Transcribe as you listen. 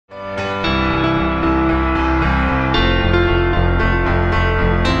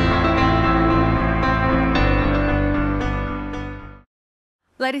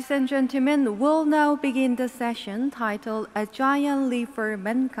Ladies and gentlemen, we'll now begin the session titled A Giant Leap for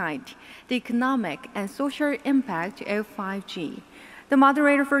Mankind, the Economic and Social Impact of 5G. The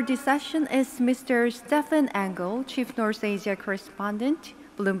moderator for this session is Mr. Stephen Engel, Chief North Asia Correspondent,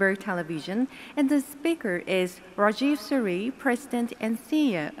 Bloomberg Television, and the speaker is Rajeev Suri, President and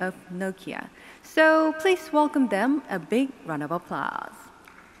CEO of Nokia. So please welcome them a big round of applause.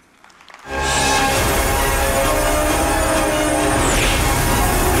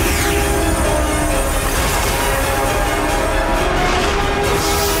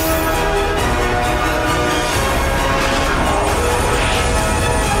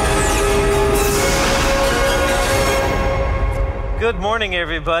 Good morning,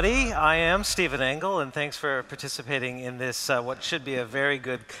 everybody. I am Stephen Engel, and thanks for participating in this, what should be a very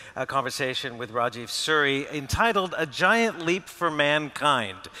good conversation with Rajeev Suri, entitled A Giant Leap for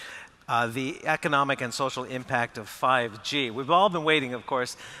Mankind, the Economic and Social Impact of 5G. We've all been waiting, of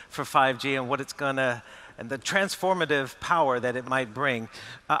course, for 5G and what it's going to, and the transformative power that it might bring.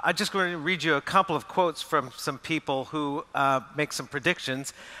 I'm just going to read you a couple of quotes from some people who make some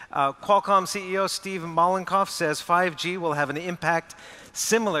predictions. Qualcomm CEO Steve Mollenkopf says 5G will have an impact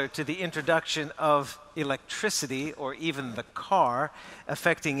similar to the introduction of electricity or even the car,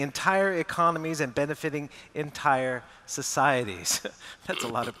 affecting entire economies and benefiting entire societies. That's a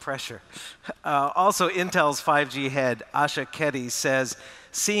lot of pressure. Also, Intel's 5G head, Asha Keddy, says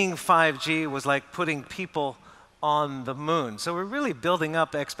seeing 5G was like putting people on the moon. So we're really building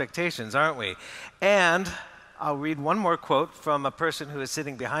up expectations, aren't we? And I'll read one more quote from a person who is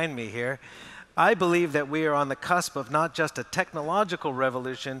sitting behind me here. I believe that we are on the cusp of not just a technological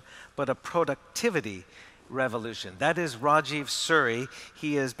revolution, but a productivity revolution. That is Rajeev Suri.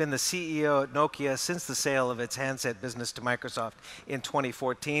 He has been the CEO at Nokia since the sale of its handset business to Microsoft in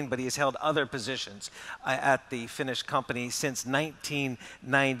 2014, but he has held other positions at the Finnish company since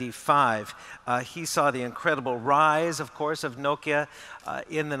 1995. He saw the incredible rise, of course, of Nokia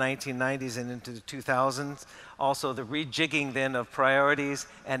in the 1990s and into the 2000s, also the rejigging then of priorities,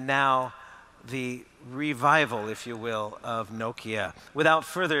 and now the revival, if you will, of Nokia. Without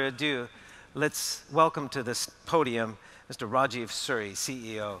further ado, let's welcome to this podium Mr. Rajeev Suri,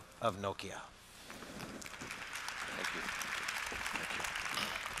 CEO of Nokia. Thank you.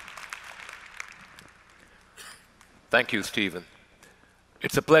 Thank you, Stephen.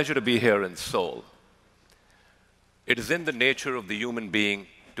 It's a pleasure to be here in Seoul. It is in the nature of the human being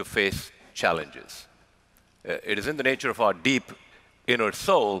to face challenges. It is in the nature of our deep inner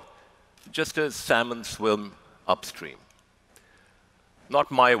soul, just as salmon swim upstream. Not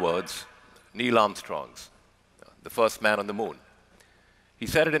my words, Neil Armstrong's, the first man on the moon. He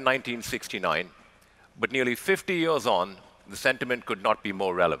said it in 1969, but nearly 50 years on, the sentiment could not be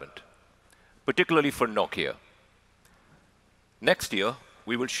more relevant, particularly for Nokia. Next year,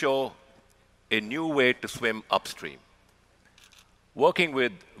 we will show a new way to swim upstream. Working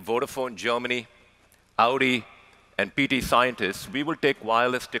with Vodafone Germany, Audi, and PT scientists, we will take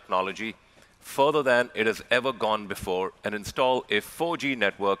wireless technology further than it has ever gone before and install a 4G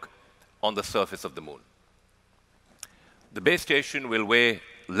network on the surface of the moon. The base station will weigh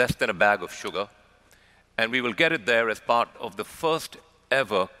less than a bag of sugar, and we will get it there as part of the first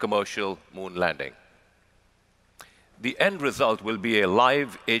ever commercial moon landing. The end result will be a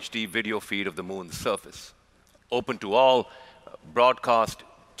live HD video feed of the moon's surface, open to all, broadcast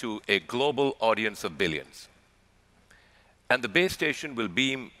to a global audience of billions. And the base station will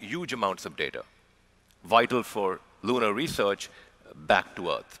beam huge amounts of data, vital for lunar research, back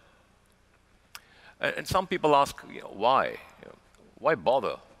to Earth. And some people ask, why? Why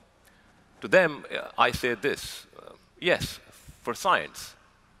bother? To them, I say this, yes, for science,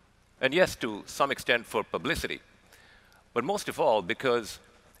 and yes, to some extent for publicity, but most of all because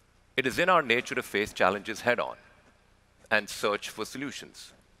it is in our nature to face challenges head-on and search for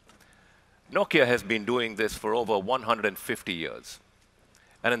solutions. Nokia has been doing this for over 150 years.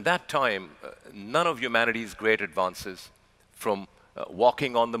 And in that time, none of humanity's great advances, from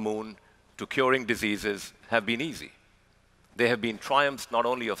walking on the moon to curing diseases, have been easy. They have been triumphs not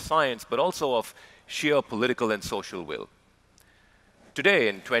only of science, but also of sheer political and social will. Today,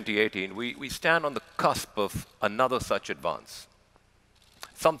 in 2018, we stand on the cusp of another such advance,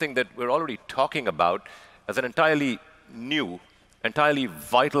 something that we're already talking about as an entirely new, entirely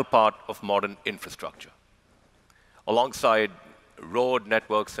vital part of modern infrastructure, alongside road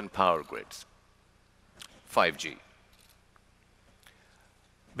networks and power grids, 5G.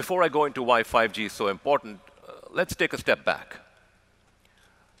 Before I go into why 5G is so important, let's take a step back.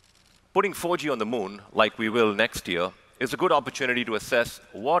 Putting 4G on the moon, like we will next year, is a good opportunity to assess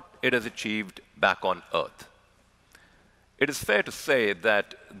what it has achieved back on Earth. it is fair to say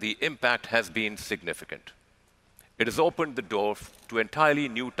that the impact has been significant. It has opened the door to entirely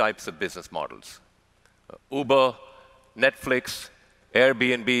new types of business models. Uber, Netflix,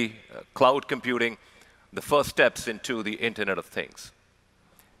 Airbnb, cloud computing, the first steps into the Internet of Things.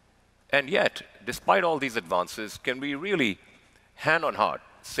 And yet, despite all these advances, can we really, hand on heart,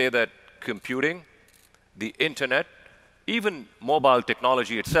 say that computing, the Internet, even mobile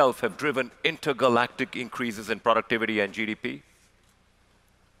technology itself have driven intergalactic increases in productivity and GDP?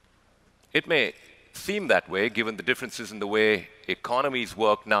 It may seem that way, given the differences in the way economies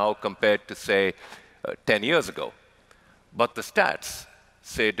work now compared to, say, 10 years ago. But the stats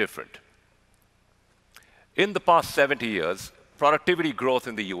say different. In the past 70 years, productivity growth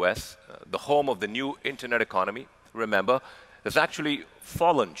in the US, the home of the new internet economy, remember, has actually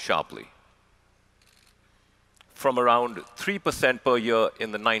fallen sharply from around 3% per year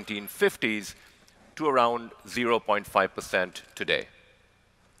in the 1950s to around 0.5% today.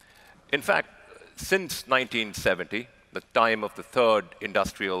 In fact, since 1970, the time of the third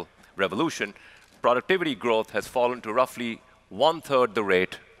industrial revolution, productivity growth has fallen to roughly one-third the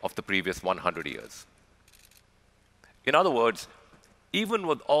rate of the previous 100 years. In other words, even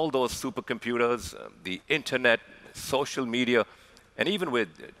with all those supercomputers, the internet, social media, and even with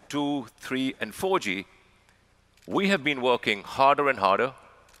 2, 3, and 4G, we have been working harder and harder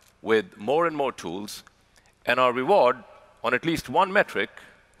with more and more tools, and our reward on at least one metric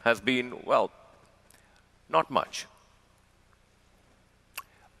has been, well, not much.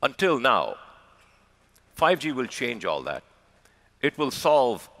 Until now. 5G will change all that. It will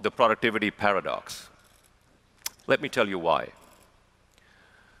solve the productivity paradox. Let me tell you why.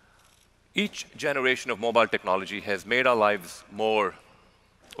 Each generation of mobile technology has made our lives more,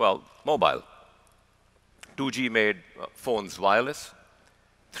 well, mobile. 2G made phones wireless.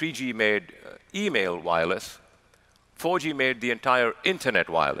 3G made email wireless. 4G made the entire internet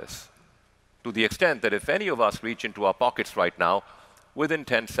wireless, to the extent that if any of us reach into our pockets right now, within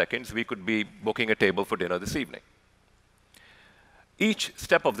 10 seconds, we could be booking a table for dinner this evening. Each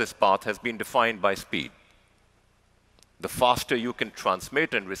step of this path has been defined by speed. The faster you can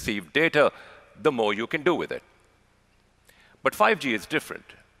transmit and receive data, the more you can do with it. But 5G is different.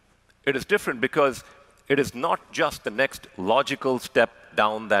 It is different because it is not just the next logical step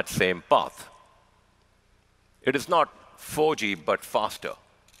down that same path. It is not 4G, but faster.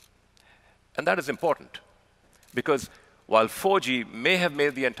 And that is important, because while 4G may have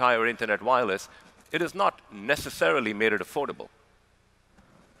made the entire internet wireless, it has not necessarily made it affordable.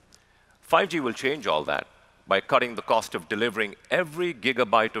 5G will change all that by cutting the cost of delivering every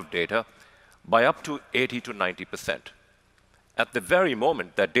gigabyte of data by up to 80 to 90%, at the very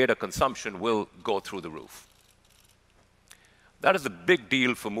moment that data consumption will go through the roof. That is a big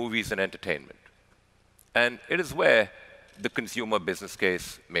deal for movies and entertainment, and it is where the consumer business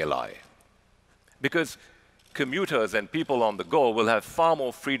case may lie. Because commuters and people on the go will have far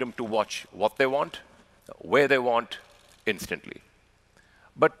more freedom to watch what they want, where they want, instantly.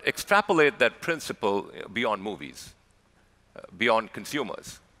 But extrapolate that principle beyond movies, beyond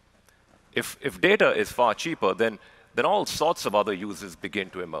consumers. If data is far cheaper, then all sorts of other uses begin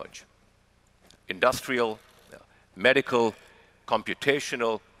to emerge. Industrial, medical,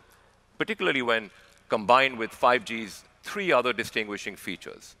 computational, particularly when combined with 5G's 3 other distinguishing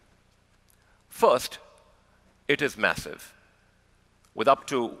features. First, it is massive, with up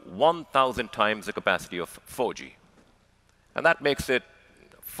to 1,000 times the capacity of 4G. And that makes it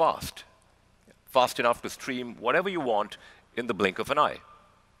fast enough to stream whatever you want in the blink of an eye.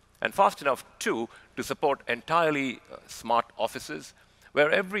 And fast enough, too, to support entirely smart offices where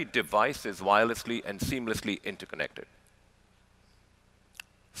every device is wirelessly and seamlessly interconnected.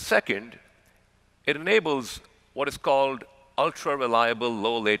 Second, it enables what is called ultra-reliable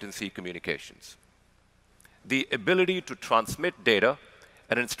low-latency communications. The ability to transmit data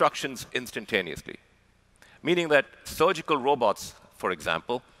and instructions instantaneously, meaning that surgical robots, for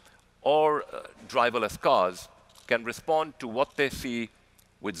example, or driverless cars can respond to what they see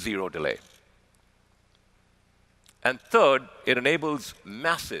with 0 delay. And third, it enables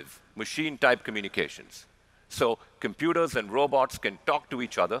massive machine-type communications. So computers and robots can talk to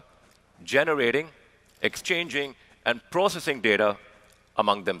each other, generating, exchanging, and processing data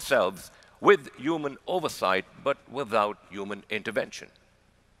among themselves with human oversight, but without human intervention.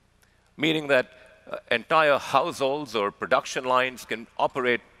 Meaning that entire households or production lines can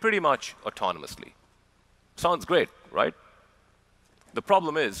operate pretty much autonomously. Sounds great, right? The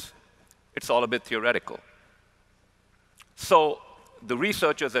problem is, it's all a bit theoretical. So the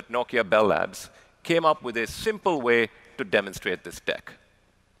researchers at Nokia Bell Labs came up with a simple way to demonstrate this tech.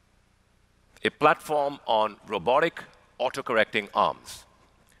 A platform on robotic, autocorrecting arms.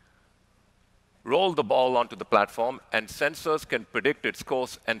 Roll the ball onto the platform, and sensors can predict its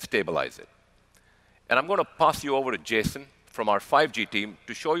course and stabilize it. And I'm going to pass you over to Jason from our 5G team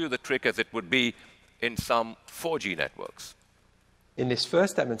to show you the trick as it would be in some 4G networks. In this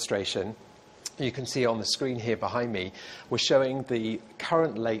first demonstration, you can see on the screen here behind me, we're showing the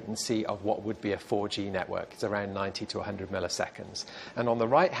current latency of what would be a 4G network. It's around 90 to 100 milliseconds. And on the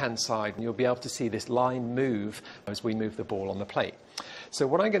right-hand side, you'll be able to see this line move as we move the ball on the plate. So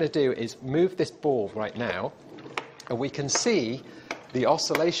what I'm going to do is move this ball right now, and we can see the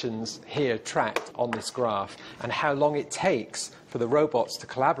oscillations here tracked on this graph and how long it takes for the robots to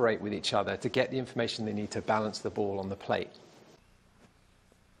collaborate with each other to get the information they need to balance the ball on the plate.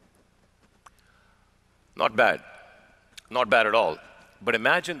 Not bad. Not bad at all. But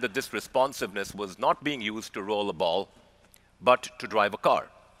imagine that this responsiveness was not being used to roll a ball, but to drive a car,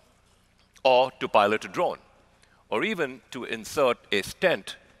 or to pilot a drone, or even to insert a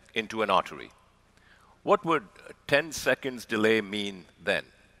stent into an artery. What would 10 seconds delay mean then?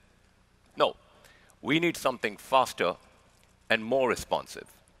 No, we need something faster and more responsive.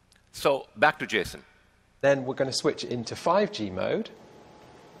 So back to Jason. Then we're going to switch into 5G mode.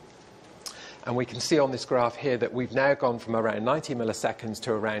 And we can see on this graph here that we've now gone from around 90 milliseconds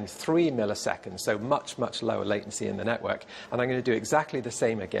to around 3 milliseconds, so much, much lower latency in the network. And I'm going to do exactly the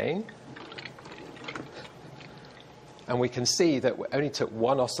same again. And we can see that we only took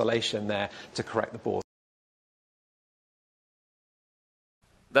one oscillation there to correct the ball.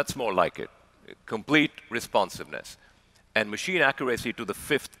 That's more like it. Complete responsiveness and machine accuracy to the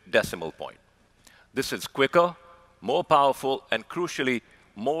 5th decimal point. This is quicker, more powerful, and crucially,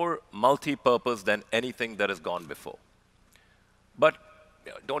 more multi-purpose than anything that has gone before. But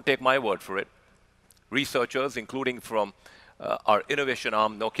don't take my word for it. Researchers, including from our innovation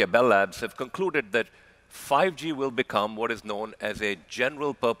arm, Nokia Bell Labs, have concluded that 5G will become what is known as a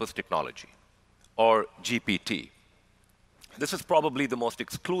general-purpose technology, or GPT. This is probably the most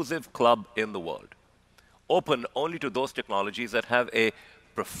exclusive club in the world, open only to those technologies that have a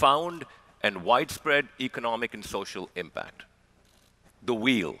profound and widespread economic and social impact. The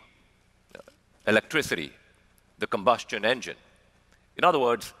wheel, electricity, the combustion engine. In other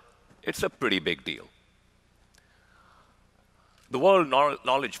words, it's a pretty big deal. The World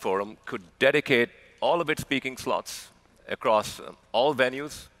Knowledge Forum could dedicate all of its speaking slots across all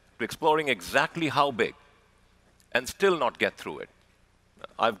venues to exploring exactly how big and still not get through it.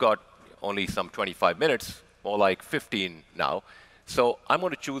 I've got only some 25 minutes, more like 15 now, so I'm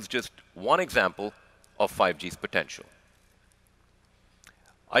going to choose just one example of 5G's potential.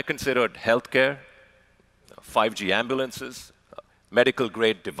 I considered healthcare, 5G ambulances,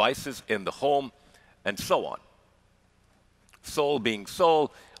 medical-grade devices in the home, and so on. Seoul being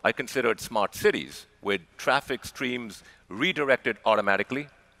Seoul, I considered smart cities with traffic streams redirected automatically,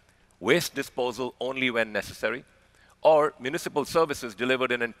 waste disposal only when necessary, or municipal services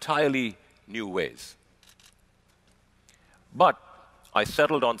delivered in entirely new ways. But I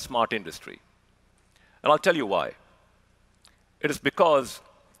settled on smart industry. And I'll tell you why. It is because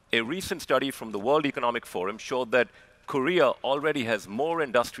a recent study from the World Economic Forum showed that Korea already has more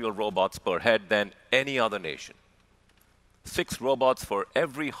industrial robots per head than any other nation. 6 robots for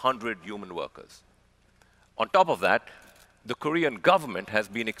every 100 human workers. On top of that, the Korean government has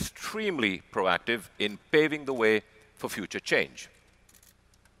been extremely proactive in paving the way for future change.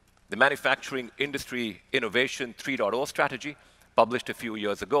 The Manufacturing Industry Innovation 3.0 strategy, published a few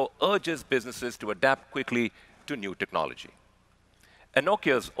years ago, urges businesses to adapt quickly to new technology. And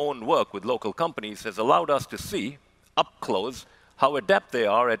Nokia's own work with local companies has allowed us to see, up close, how adept they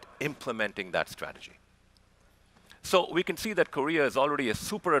are at implementing that strategy. So we can see that Korea is already a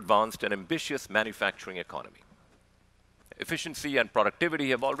super advanced and ambitious manufacturing economy. Efficiency and productivity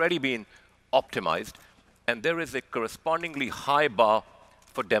have already been optimized, and there is a correspondingly high bar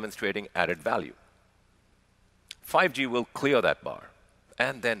for demonstrating added value. 5G will clear that bar,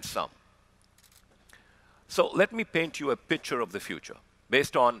 and then some. So let me paint you a picture of the future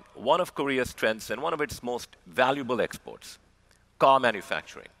based on one of Korea's strengths and one of its most valuable exports, car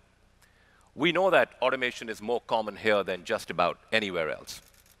manufacturing. We know that automation is more common here than just about anywhere else.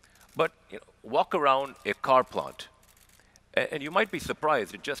 But walk around a car plant, and you might be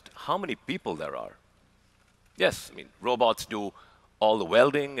surprised at just how many people there are. Yes, I mean, robots do all the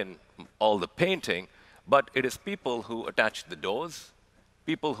welding and all the painting, but it is people who attach the doors,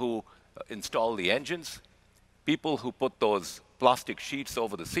 people who install the engines, people who put those plastic sheets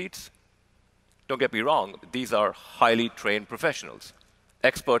over the seats. Don't get me wrong, these are highly trained professionals,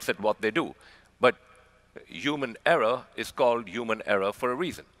 experts at what they do. But human error is called human error for a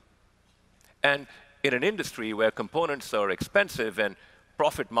reason. And in an industry where components are expensive and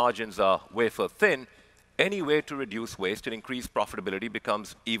profit margins are wafer thin, any way to reduce waste and increase profitability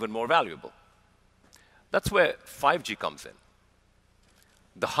becomes even more valuable. That's where 5G comes in.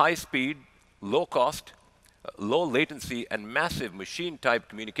 The high speed, low cost, low latency, and massive machine-type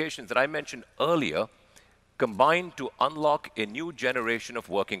communications that I mentioned earlier combine to unlock a new generation of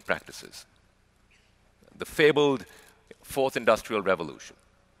working practices, the fabled fourth industrial revolution.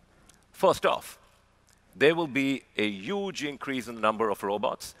 First off, there will be a huge increase in the number of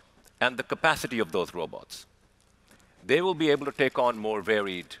robots and the capacity of those robots. They will be able to take on more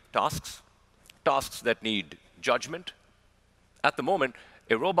varied tasks, tasks that need judgment. At the moment,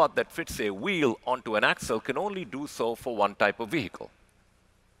 a robot that fits a wheel onto an axle can only do so for one type of vehicle.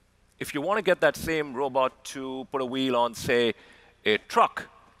 If you want to get that same robot to put a wheel on, say, a truck,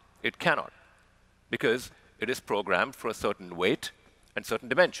 it cannot, because it is programmed for a certain weight and certain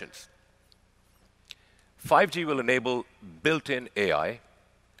dimensions. 5G will enable built-in AI,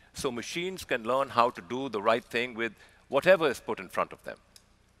 so machines can learn how to do the right thing with whatever is put in front of them,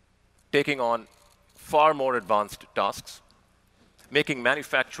 taking on far more advanced tasks, making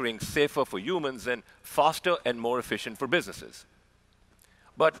manufacturing safer for humans and faster and more efficient for businesses.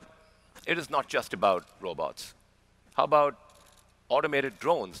 But it is not just about robots. How about automated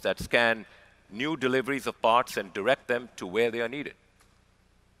drones that scan new deliveries of parts and direct them to where they are needed?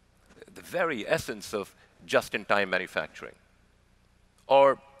 The very essence of just-in-time manufacturing.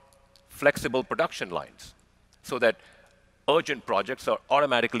 Or flexible production lines, so that urgent projects are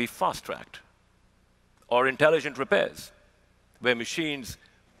automatically fast-tracked. Or intelligent repairs, where machines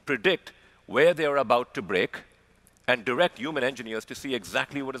predict where they are about to break and direct human engineers to see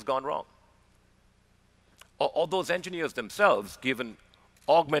exactly what has gone wrong. Or those engineers themselves given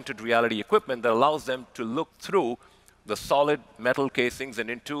augmented reality equipment that allows them to look through the solid metal casings and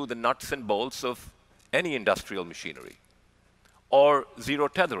into the nuts and bolts of any industrial machinery. Or zero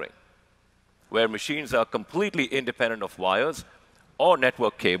tethering, where machines are completely independent of wires or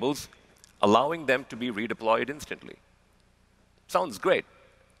network cables, allowing them to be redeployed instantly. Sounds great,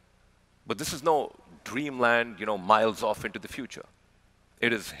 but this is no dreamland, miles off into the future.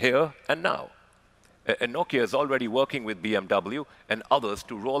 It is here and now. And Nokia is already working with BMW and others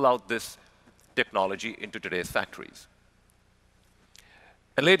to roll out this technology into today's factories.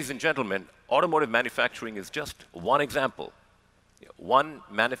 And ladies and gentlemen, automotive manufacturing is just one example, one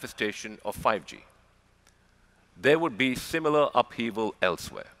manifestation of 5G. There would be similar upheaval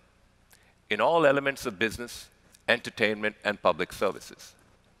elsewhere, in all elements of business, entertainment, and public services.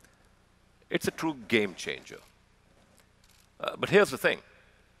 It's a true game changer. But here's the thing.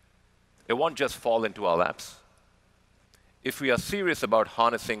 It won't just fall into our laps. If we are serious about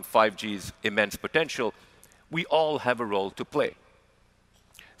harnessing 5G's immense potential, we all have a role to play.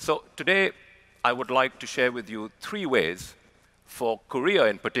 So today, I would like to share with you 3 ways for Korea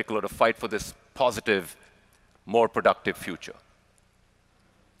in particular to fight for this positive, more productive future.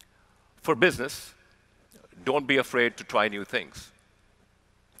 For business, don't be afraid to try new things.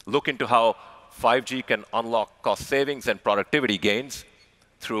 Look into how 5G can unlock cost savings and productivity gains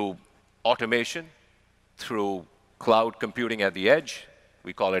through automation, through cloud computing at the edge,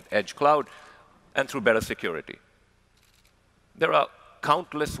 we call it edge cloud, and through better security. There are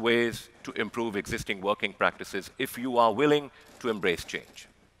countless ways to improve existing working practices if you are willing to embrace change.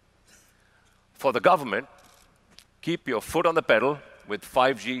 For the government, keep your foot on the pedal with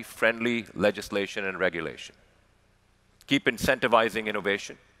 5G-friendly legislation and regulation. Keep incentivizing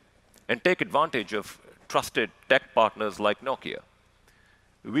innovation, and take advantage of trusted tech partners like Nokia.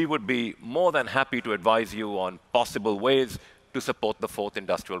 We would be more than happy to advise you on possible ways to support the fourth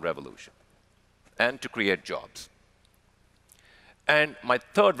industrial revolution and to create jobs. And my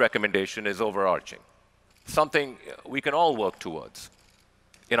third recommendation is overarching, something we can all work towards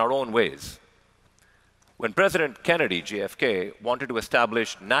in our own ways. When President Kennedy, JFK, wanted to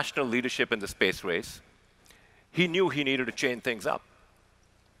establish national leadership in the space race, he knew he needed to change things up.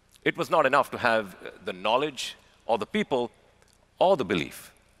 It was not enough to have the knowledge or the people or the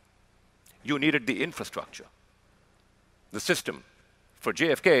belief. You needed the infrastructure, the system. For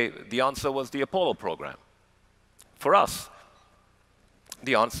JFK, the answer was the Apollo program. For us,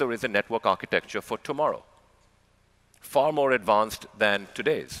 the answer is a network architecture for tomorrow, far more advanced than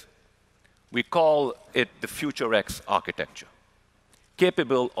today's. We call it the Future X architecture,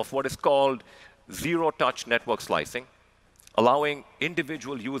 capable of what is called zero-touch network slicing, allowing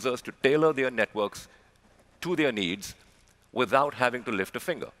individual users to tailor their networks to their needs without having to lift a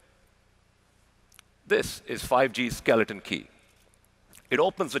finger. This is 5G's skeleton key. It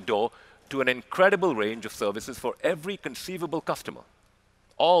opens the door to an incredible range of services for every conceivable customer,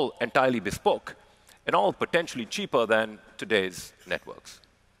 all entirely bespoke and all potentially cheaper than today's networks.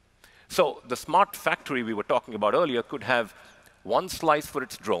 So the smart factory we were talking about earlier could have one slice for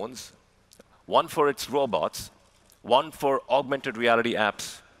its drones, one for its robots, one for augmented reality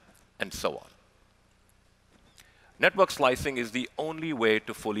apps, and so on. Network slicing is the only way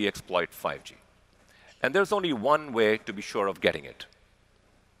to fully exploit 5G. And there's only one way to be sure of getting it: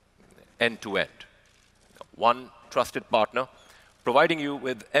 end-to-end. One trusted partner providing you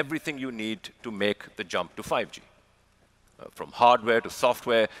with everything you need to make the jump to 5G. From hardware to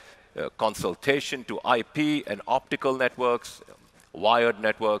software, consultation to IP and optical networks, wired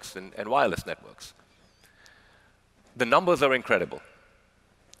networks, and wireless networks. The numbers are incredible.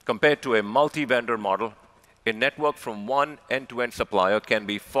 Compared to a multi-vendor model, a network from one end-to-end supplier can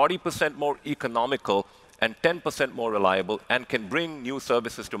be 40% more economical and 10% more reliable and can bring new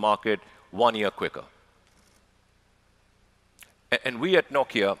services to market 1 year quicker. And we at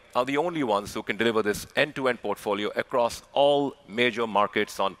Nokia are the only ones who can deliver this end-to-end portfolio across all major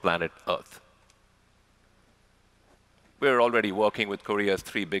markets on planet Earth. We're already working with Korea's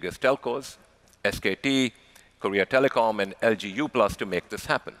 3 biggest telcos, SKT, Korea Telecom, and LG U+, to make this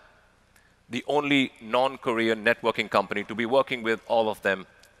happen. The only non-Korean networking company to be working with all of them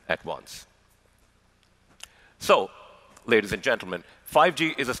at once. So, ladies and gentlemen,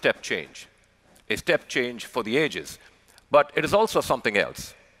 5G is a step change for the ages. But it is also something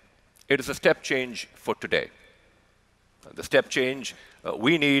else. It is a step change for today. The step change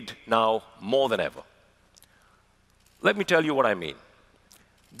we need now more than ever. Let me tell you what I mean.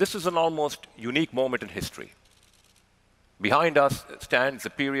 This is an almost unique moment in history. Behind us stands a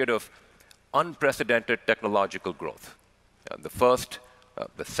period of unprecedented technological growth. The first,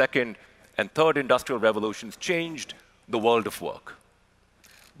 the second, and third industrial revolutions changed the world of work.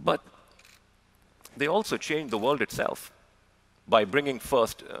 But they also changed the world itself by bringing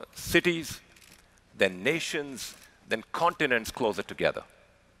first cities, then nations, then continents closer together.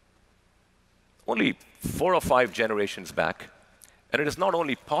 Only 4 or 5 generations back, and it is not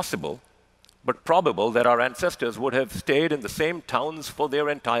only possible, but probable that our ancestors would have stayed in the same towns for their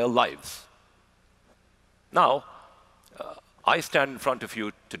entire lives. Now, I stand in front of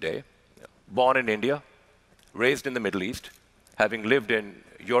you today, born in India, raised in the Middle East, having lived in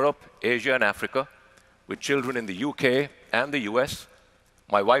Europe, Asia, and Africa, with children in the UK and the US,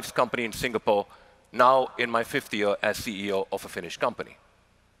 my wife's company in Singapore, now in my 5th year as CEO of a Finnish company.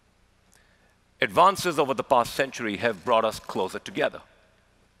 Advances over the past century have brought us closer together,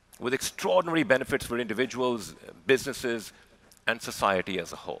 with extraordinary benefits for individuals, businesses, and society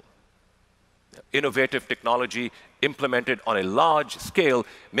as a whole. Innovative technology implemented on a large scale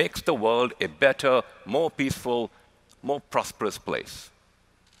makes the world a better, more peaceful, more prosperous place.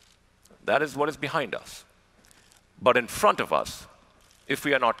 That is what is behind us. But in front of us, if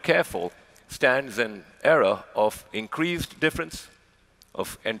we are not careful, stands an era of increased difference,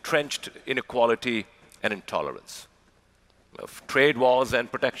 of entrenched inequality and intolerance, of trade wars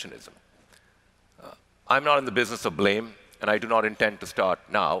and protectionism. I'm not in the business of blame, and I do not intend to start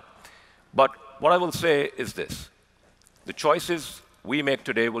now. But what I will say is this: the choices we make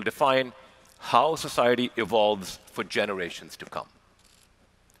today will define how society evolves for generations to come.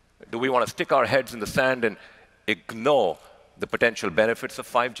 Do we want to stick our heads in the sand and ignore the potential benefits of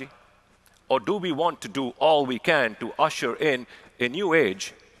 5G? Or do we want to do all we can to usher in a new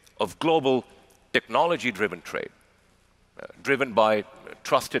age of global technology-driven trade, driven by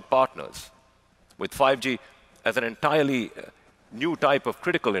trusted partners, with 5G as an entirely new type of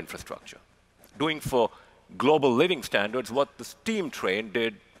critical infrastructure, doing for global living standards what the steam train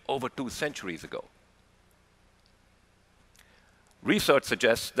did over 2 centuries ago? Research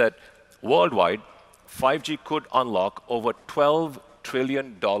suggests that worldwide, 5G could unlock over $12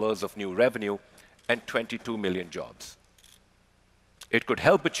 trillion of new revenue and 22 million jobs. It could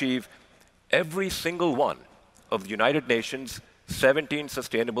help achieve every single one of the United Nations' 17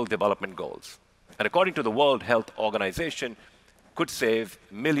 Sustainable Development Goals. And according to the World Health Organization, could save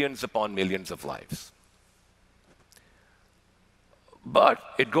millions upon millions of lives. But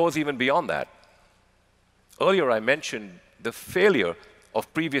it goes even beyond that. Earlier I mentioned the failure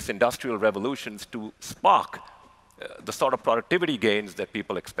of previous industrial revolutions to spark the sort of productivity gains that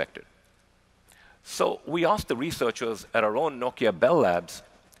people expected. So we asked the researchers at our own Nokia Bell Labs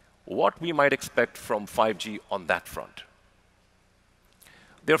what we might expect from 5G on that front.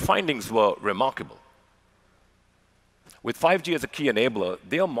 Their findings were remarkable. With 5G as a key enabler,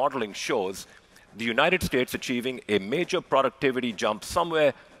 their modeling shows the United States achieving a major productivity jump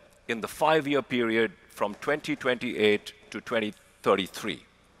somewhere in the 5-year period from 2028 to 2033.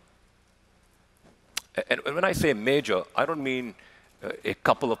 And when I say major, I don't mean a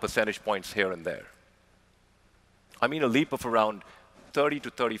couple of percentage points here and there. I mean a leap of around 30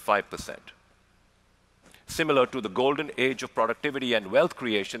 to 35%, similar to the golden age of productivity and wealth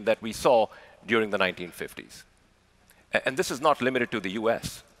creation that we saw during the 1950s. And this is not limited to the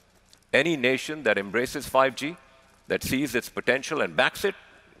US. Any nation that embraces 5G, that sees its potential and backs it,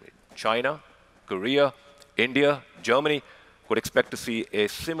 China, Korea, India, Germany, would expect to see a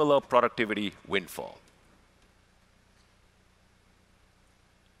similar productivity windfall.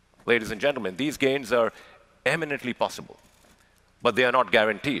 Ladies and gentlemen, these gains are eminently possible, but they are not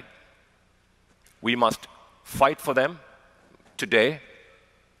guaranteed. We must fight for them today,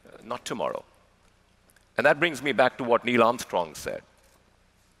 not tomorrow. And that brings me back to what Neil Armstrong said.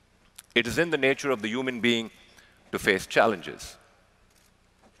 It is in the nature of the human being to face challenges.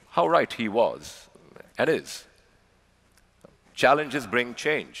 How right he was and is. Challenges bring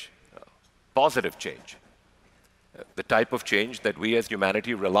change, positive change, the type of change that we as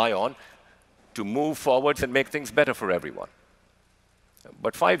humanity rely on to move forwards and make things better for everyone.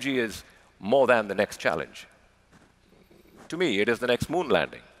 But 5G is more than the next challenge. To me, it is the next moon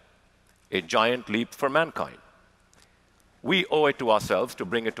landing, a giant leap for mankind. We owe it to ourselves to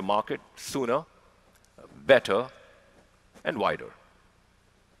bring it to market sooner, better, and wider.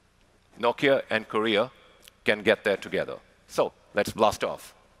 Nokia and Korea can get there together. So let's blast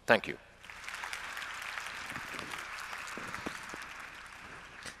off. Thank you.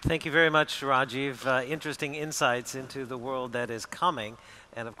 Thank you very much, Rajeev. Interesting insights into the world that is coming,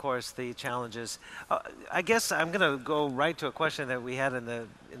 and of course the challenges. I guess I'm going to go right to a question that we had in the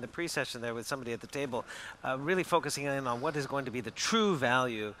pre-session there with somebody at the table, really focusing in on what is going to be the true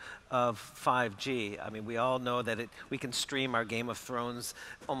value of 5G. I mean, we all know that we can stream our Game of Thrones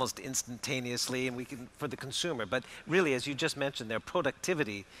almost instantaneously, and we can for the consumer. But really, as you just mentioned, their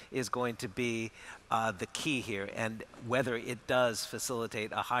productivity is going to be the key here, and whether it does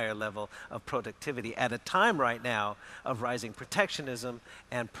facilitate a higher level of productivity at a time right now of rising protectionism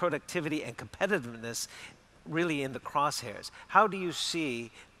and productivity and competitiveness really in the crosshairs. How do you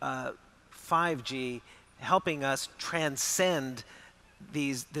see 5G helping us transcend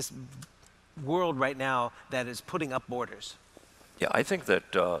this world right now that is putting up borders? Yeah, I think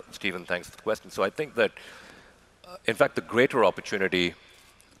that, Stephen, thanks for the question. So I think that, in fact, the greater opportunity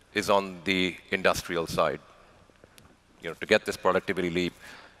is on the industrial side, to get this productivity leap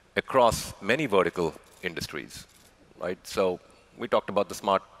across many vertical industries, right? So we talked about the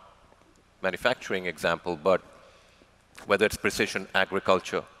smart manufacturing example, but whether it's precision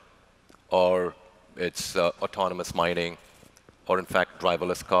agriculture or it's autonomous mining or, in fact,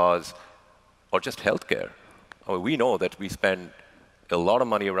 driverless cars or just healthcare. I mean, we know that we spend a lot of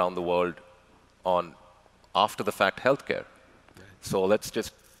money around the world on after-the-fact healthcare. So let's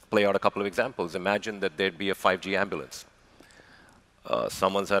just play out a couple of examples. Imagine that there'd be a 5G ambulance.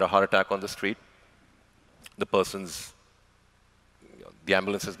 Someone's had a heart attack on the street. The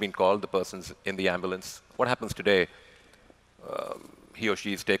ambulance has been called. The person's in the ambulance. What happens today? He or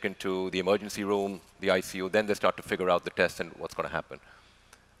she is taken to the emergency room, the ICU. Then they start to figure out the test and what's going to happen.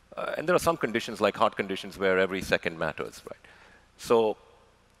 And there are some conditions, like heart conditions, where every second matters, right? So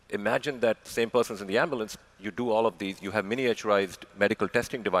imagine that same person's in the ambulance. You do all of these. You have miniaturized medical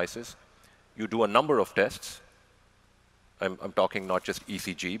testing devices. You do a number of tests. I'm talking not just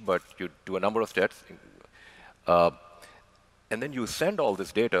ECG, but you do a number of tests. And then you send all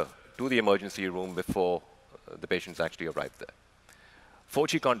this data to the emergency room before the patients actually arrive there.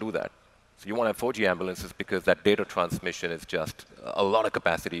 4G can't do that. So you want to have 4G ambulances because that data transmission is just a lot of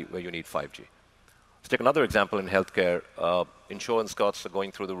capacity where you need 5G. Let's take another example in healthcare. Insurance costs are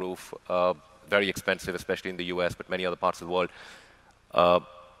going through the roof, very expensive, especially in the US, but many other parts of the world.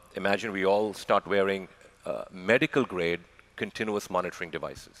 Imagine we all start wearing medical-grade continuous monitoring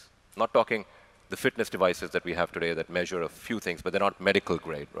devices. Not talking the fitness devices that we have today that measure a few things, but they're not medical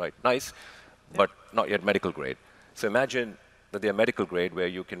grade, right? Nice, but not yet medical grade. So imagine that they're medical grade where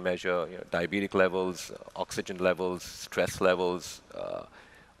you can measure diabetic levels, oxygen levels, stress levels,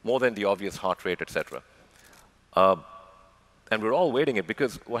 more than the obvious heart rate, etc. And we're all waiting it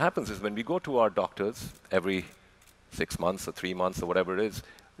because what happens is when we go to our doctors every 6 months or 3 months or whatever it is,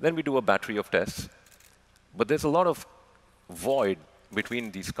 then we do a battery of tests. But there's a lot of void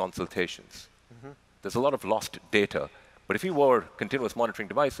between these consultations. There's a lot of lost data. But if you wore continuous monitoring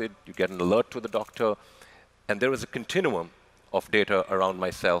device, you get an alert to the doctor, and there is a continuum of data around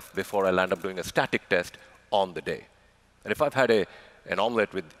myself before I land up doing a static test on the day. And if I've had an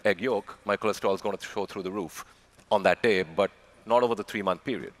omelet with egg yolk, my cholesterol is going to show through the roof on that day, but not over the 3-month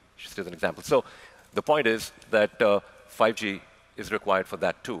period, just as an example. So the point is that 5G is required for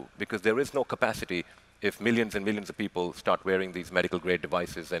that too, because there is no capacity if millions and millions of people start wearing these medical-grade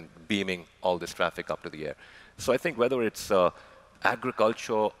devices and beaming all this traffic up to the air. So I think whether it's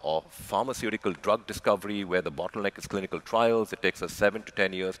agriculture or pharmaceutical drug discovery, where the bottleneck is clinical trials, it takes us 7 to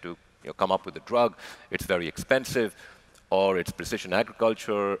 10 years to come up with a drug, it's very expensive, or it's precision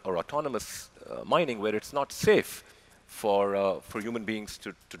agriculture or autonomous mining, where it's not safe for human beings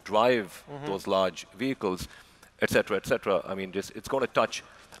to drive those large vehicles, et cetera, et cetera. I mean, it's going to touch.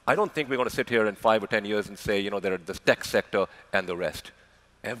 I don't think we're going to sit here in 5 or 10 years and say, there are the tech sector and the rest.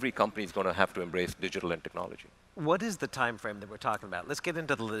 Every company is going to have to embrace digital and technology. What is the time frame that we're talking about? Let's get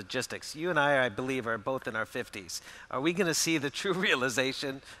into the logistics. You and I believe, are both in our 50s. Are we going to see the true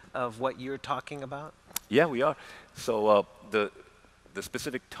realization of what you're talking about? Yeah, we are. So the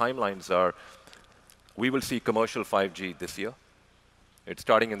specific timelines are, we will see commercial 5G this year. It's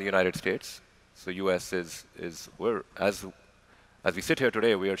starting in the United States. So US as we sit here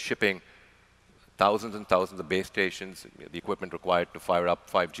today, we are shipping thousands and thousands of base stations, the equipment required to fire up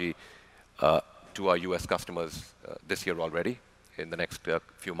 5G to our US customers this year already, in the next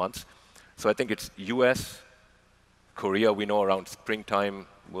few months. So I think it's US, Korea, we know around springtime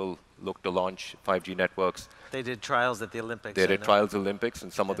will look to launch 5G networks. They did trials at the Olympics. They did trials at the Olympics,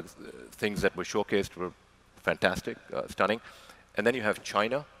 and some of the things that were showcased were fantastic, stunning. And then you have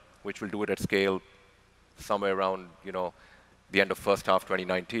China, which will do it at scale somewhere around, the end of first half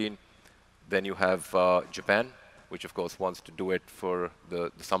 2019. Then you have Japan, which of course wants to do it for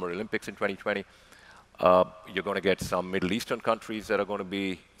the Summer Olympics in 2020. You're going to get some Middle Eastern countries that are going to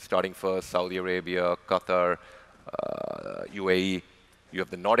be starting first, Saudi Arabia, Qatar, UAE. You have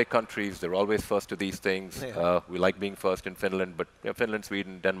the Nordic countries, they're always first to these things. Yeah. We like being first in Finland, but Finland,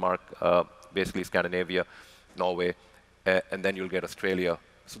 Sweden, Denmark, basically Scandinavia, Norway, and then you'll get Australia.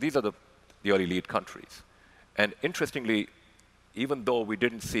 So these are the early lead countries. And interestingly, even though we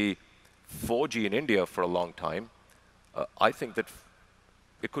didn't see 4G in India for a long time, I think that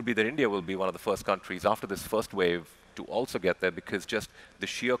it could be that India will be one of the first countries after this first wave to also get there, because just the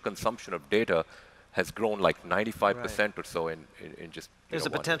sheer consumption of data has grown like 95% or so in just There's a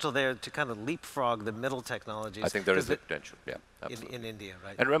potential there to kind of leapfrog the middle technologies. I think there is a potential, yeah, absolutely. In India,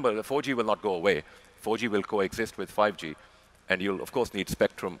 right? And remember, the 4G will not go away. 4G will coexist with 5G, and you'll, of course, need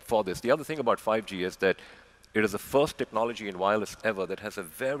spectrum for this. The other thing about 5G is that it is the first technology in wireless ever that has a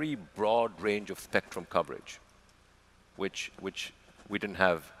very broad range of spectrum coverage, which we didn't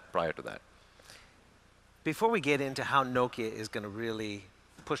have prior to that. Before we get into how Nokia is going to really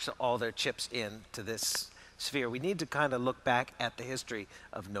push all their chips into this sphere, we need to kind of look back at the history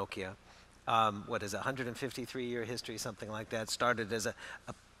of Nokia. What is it, 153-year history, something like that. Started as a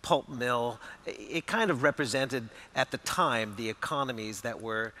pulp mill. It kind of represented, at the time, the economies that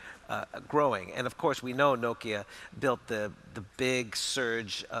were growing. And of course, we know Nokia built the big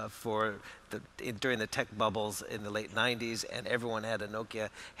surge during the tech bubbles in the late 90s, and everyone had a Nokia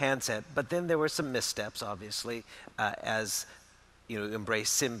handset. But then there were some missteps, obviously, as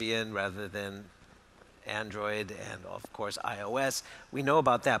embraced Symbian rather than Android, and of course iOS. We know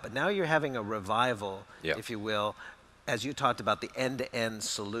about that, but now you're having a revival, if you will, as you talked about the end-to-end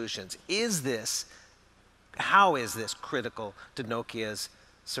solutions. How is this critical to Nokia's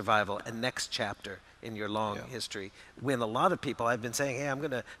survival and next chapter in your long history? When a lot of people, I've been saying, hey, I'm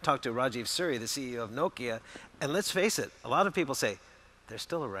going to talk to Rajeev Suri, the CEO of Nokia, and let's face it, a lot of people say, they're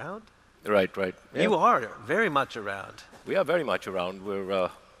still around? Right, right. Yeah. You are very much around. We are very much around. We're,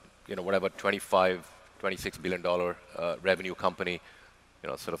 whatever, $26 billion revenue company,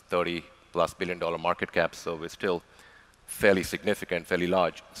 sort of $30+ billion market cap, so we're still fairly significant, fairly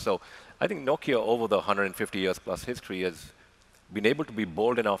large. So I think Nokia, over the 150 years plus history, has been able to be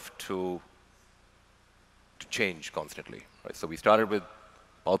bold enough to change constantly. Right? So we started with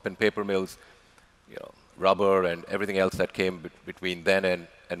pulp and paper mills, rubber and everything else that came between then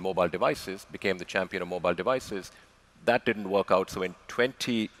and mobile devices, became the champion of mobile devices. That didn't work out. So in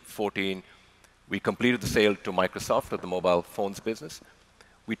 2014, we completed the sale to Microsoft of the mobile phones business.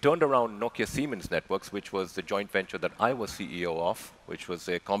 We turned around Nokia Siemens Networks, which was the joint venture that I was CEO of, which was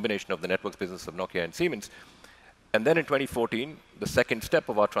a combination of the networks business of Nokia and Siemens. And then in 2014, the second step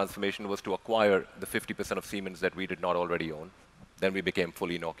of our transformation was to acquire the 50% of Siemens that we did not already own. Then we became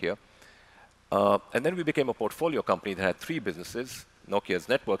fully Nokia. And then we became a portfolio company that had three businesses: Nokia's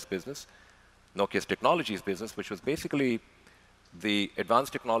networks business, Nokia's technologies business, which was basically the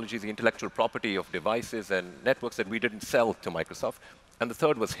advanced technologies, the intellectual property of devices and networks that we didn't sell to Microsoft. And the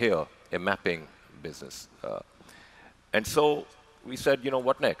third was HERE, a mapping business. And so we said,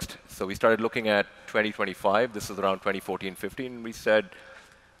 what next? So we started looking at 2025. This is around 2014, 15. We said,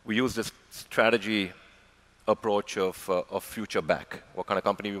 we used this strategy approach of future back. What kind of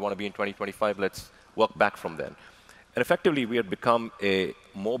company we want to be in 2025? Let's work back from then. And effectively, we had become a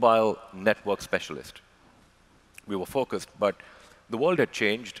mobile network specialist. We were focused, but the world had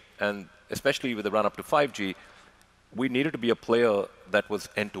changed, and especially with the run-up to 5G, we needed to be a player that was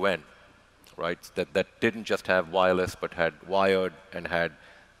end-to-end, right? That didn't just have wireless, but had wired and had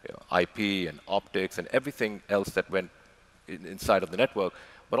IP and optics and everything else that went inside of the network,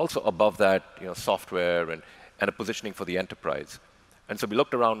 but also above that, software and a positioning for the enterprise. And so we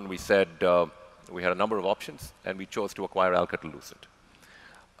looked around and we said, we had a number of options, and we chose to acquire Alcatel-Lucent.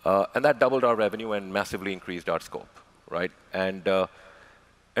 And that doubled our revenue and massively increased our scope, right? And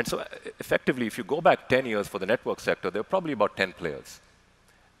so effectively, if you go back 10 years for the network sector, there were probably about 10 players.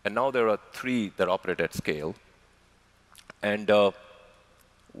 And now there are 3 that operate at scale. And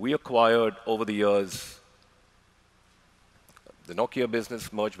we acquired, over the years, the Nokia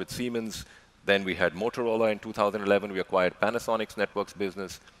business merged with Siemens. Then we had Motorola in 2011. We acquired Panasonic's networks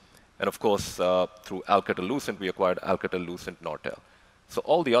business. And of course, through Alcatel-Lucent, we acquired Alcatel-Lucent Nortel. So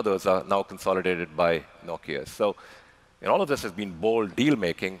all the others are now consolidated by Nokia. So all of this has been bold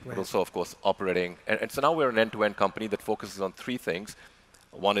deal-making, but also, of course, operating. And so now we're an end-to-end company that focuses on 3 things.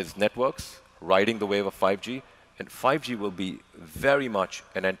 One is networks, riding the wave of 5G. And 5G will be very much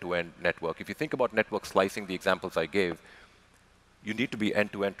an end-to-end network. If you think about network slicing, the examples I gave, you need to be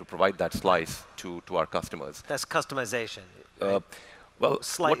end-to-end to provide that slice to our customers. That's customization. Well,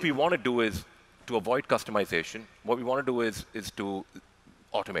 what we want to do is, to avoid customization, what we want to do is to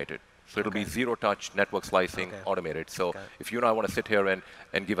automate it. So it'll be zero-touch network slicing, automated. So if you and I want to sit here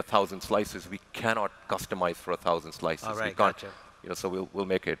and give 1,000 slices, we cannot customize for 1,000 slices. All right, we can't, gotcha. So we'll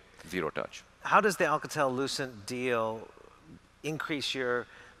make it zero-touch. How does the Alcatel-Lucent deal increase your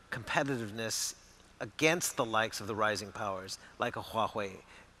competitiveness against the likes of the rising powers, like a Huawei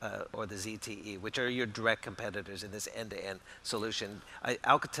or the ZTE, which are your direct competitors in this end-to-end solution?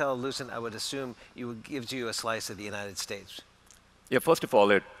 Alcatel-Lucent, I would assume, gives you a slice of the United States. Yeah, first of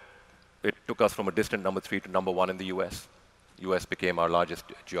all, it took us from a distant number 3 to number 1 in the US. US became our largest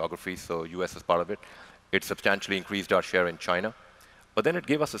geography, so US is part of it. It substantially increased our share in China. But then it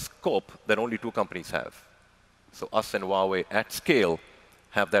gave us a scope that only 2 companies have. So us and Huawei at scale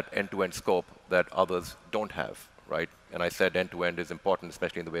have that end-to-end scope that others don't have, right? And I said end-to-end is important,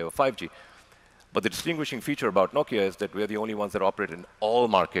 especially in the wave of 5G. But the distinguishing feature about Nokia is that we're the only ones that operate in all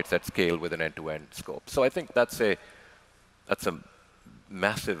markets at scale with an end-to-end scope. So I think that's a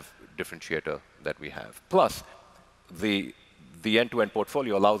massive differentiator that we have. Plus, the end-to-end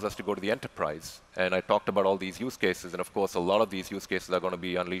portfolio allows us to go to the enterprise. And I talked about all these use cases. And of course, a lot of these use cases are going to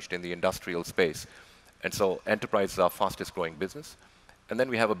be unleashed in the industrial space. And so enterprise is our fastest growing business. And then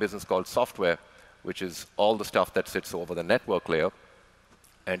we have a business called software, which is all the stuff that sits over the network layer.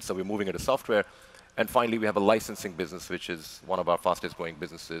 And so we're moving into software. And finally, we have a licensing business, which is one of our fastest growing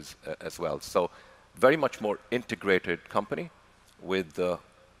businesses as well. So very much more integrated company with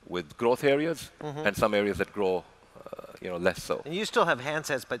growth areas and some areas that grow less so. And you still have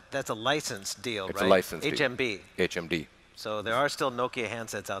handsets, but that's a license deal, right? It's a license deal. HMB. HMD. So there are still Nokia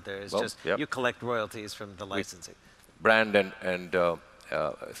handsets out there. It's just you collect royalties from the licensing. Brand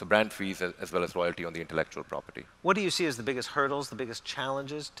so brand fees as well as royalty on the intellectual property. What do you see as the biggest hurdles, the biggest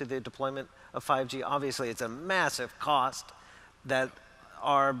challenges to the deployment of 5G? Obviously, it's a massive cost that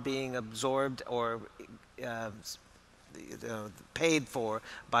are being absorbed or paid for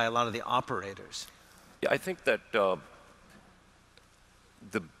by a lot of the operators. Yeah, I think that the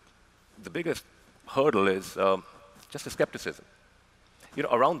biggest hurdle is just the skepticism.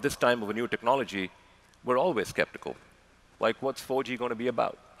 Around this time of a new technology, we're always skeptical. Like, what's 4G going to be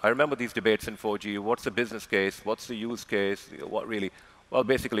about? I remember these debates in 4G. What's the business case? What's the use case? What really? Well,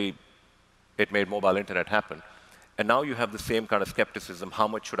 basically, it made mobile internet happen. And now you have the same kind of skepticism. How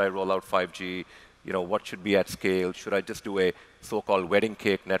much should I roll out 5G? What should be at scale? Should I just do a so-called wedding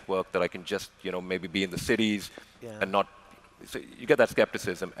cake network that I can just, maybe be in the cities and not? So you get that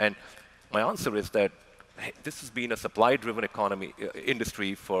skepticism. And my answer is that this has been a supply-driven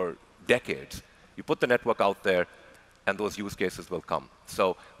industry for decades. You put the network out there, and those use cases will come.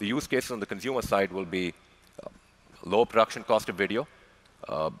 So the use cases on the consumer side will be low production cost of video,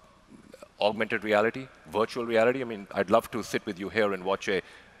 augmented reality, virtual reality. I mean, I'd love to sit with you here and watch a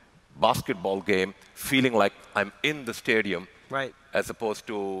basketball game feeling like I'm in the stadium, as opposed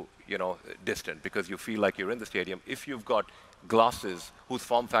to distant, because you feel like you're in the stadium. If you've got glasses whose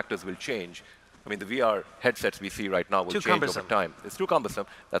form factors will change, I mean, the VR headsets we see right now will change over time. It's too cumbersome.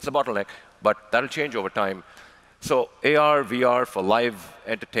 That's a bottleneck, but that'll change over time. So AR, VR for live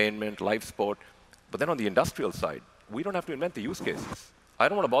entertainment, live sport. But then on the industrial side, we don't have to invent the use cases. I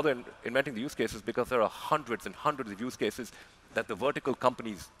don't want to bother inventing the use cases because there are hundreds and hundreds of use cases that the vertical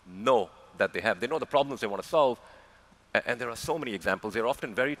companies know that they have. They know the problems they want to solve, and there are so many examples. They're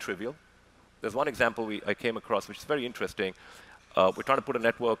often very trivial. There's one example I came across which is very interesting. We're trying to put a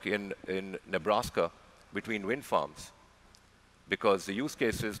network in Nebraska between wind farms because the use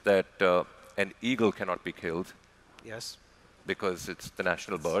case is that an eagle cannot be killed. Yes. Because it's the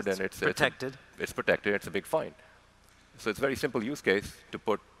national bird and it's protected. It's protected. It's a big fine. So it's a very simple use case to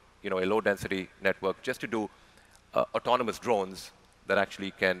put, a low-density network just to do autonomous drones that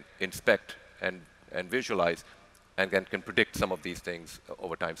actually can inspect and visualize and can predict some of these things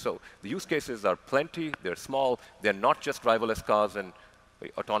over time. So the use cases are plenty. They're small. They're not just driverless cars and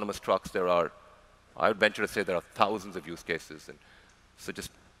autonomous trucks. I would venture to say there are thousands of use cases. And so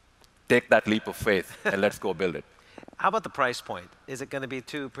just take that leap of faith and let's go build it. How about the price point? Is it going to be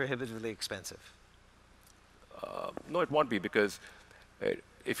too prohibitively expensive? No, it won't be because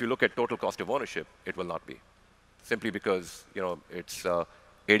if you look at total cost of ownership, it will not be. Simply because it's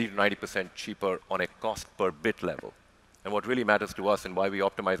 80 to 90% cheaper on a cost per bit level. And what really matters to us and why we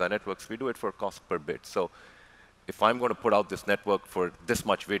optimize our networks, we do it for cost per bit. So if I'm going to put out this network for this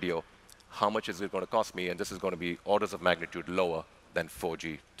much video, how much is it going to cost me? And this is going to be orders of magnitude lower than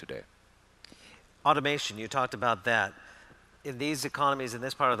 4G today. Automation, you talked about that. In these economies, in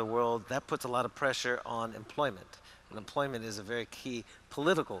this part of the world, that puts a lot of pressure on employment. And employment is a very key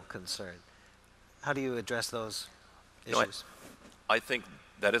political concern. How do you address those issues? I think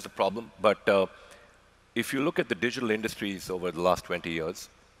that is a problem. But if you look at the digital industries over the last 20 years,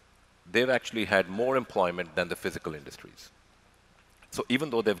 they've actually had more employment than the physical industries. So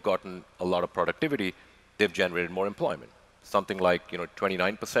even though they've gotten a lot of productivity, they've generated more employment. Something like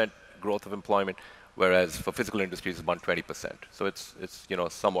 29% growth of employment, whereas for physical industries it's about 20%. So it's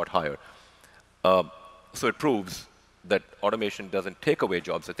somewhat higher. So it proves that automation doesn't take away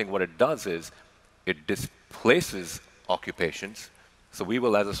jobs. I think what it does is it displaces occupations. So we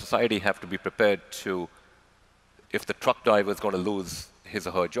will, as a society, have to be prepared to, if the truck driver is going to lose his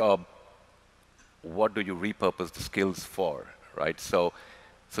or her job, what do you repurpose the skills for, right? So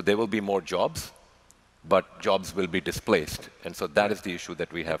there will be more jobs, but jobs will be displaced. And so that is the issue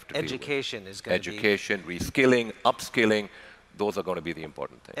that we have to deal with. Education is going to be... Education, reskilling, upskilling, those are going to be the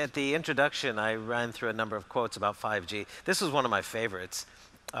important things. At the introduction, I ran through a number of quotes about 5G. This was one of my favorites,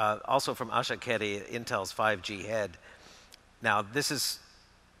 also from Asha Keddy, Intel's 5G head. Now, this is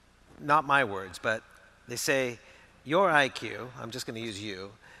not my words, but they say, your IQ, I'm just going to use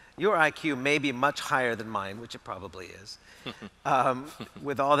you, your IQ may be much higher than mine, which it probably is.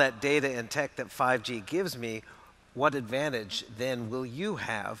 With all that data and tech that 5G gives me, what advantage then will you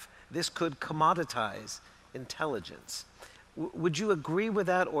have? This could commoditize intelligence. Would you agree with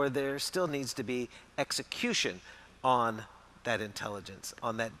that, or there still needs to be execution on that intelligence,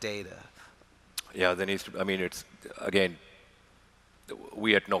 on that data? Yeah, there needs to, it's, again,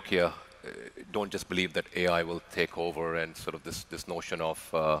 we at Nokia don't just believe that AI will take over and sort of this notion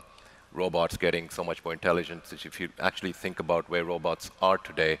of robots getting so much more intelligence. If you actually think about where robots are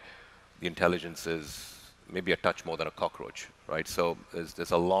today, the intelligence is maybe a touch more than a cockroach, right? So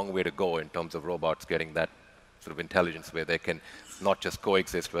there's a long way to go in terms of robots getting that sort of intelligence where they can not just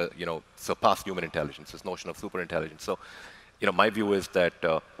coexist, but surpass human intelligence, this notion of superintelligence. So, my view is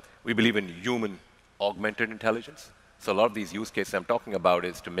that we believe in human augmented intelligence. So a lot of these use cases I'm talking about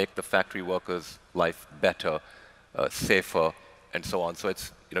is to make the factory workers' life better, safer, and so on. So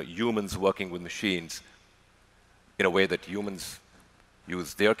it's humans working with machines in a way that humans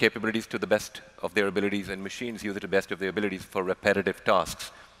use their capabilities to the best of their abilities, and machines use it to the best of their abilities for repetitive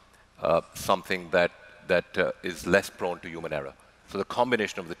tasks, something that is less prone to human error. So the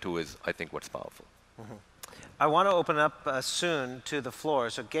combination of the two is, I think, what's powerful. Mm-hmm. I want to open up soon to the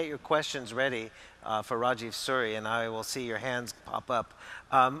floor, so get your questions ready for Rajeev Suri, and I will see your hands pop up.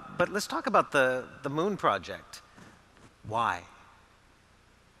 But let's talk about the Moon Project. Why?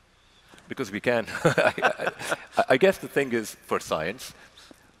 Because we can. I guess the thing is for science.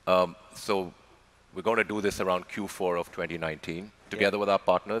 So we're going to do this around Q4 of 2019, together with our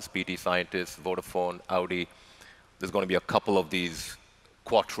partners, PT Scientists, Vodafone, Audi. There's going to be a couple of these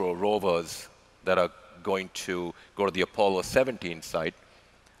Quattro rovers that are going to go to the Apollo 17 site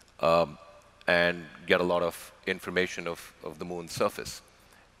and get a lot of information of the moon's surface.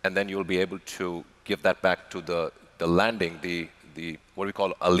 And then you'll be able to give that back to the landing, the what we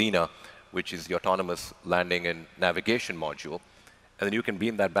call ALINA, which is the Autonomous Landing and Navigation Module. And then you can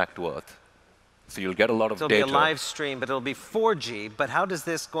beam that back to Earth. So you'll get a lot of data. It'll be a live stream, but it'll be 4G. But how does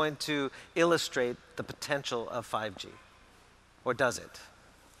this going to illustrate the potential of 5G? Or does it?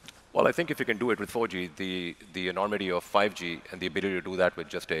 Well, I think if you can do it with 4G, the enormity of 5G and the ability to do that with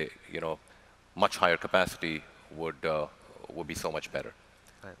just a much higher capacity would be so much better.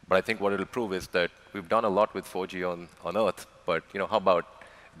 Right. But I think what it'll prove is that we've done a lot with 4G on Earth, but how about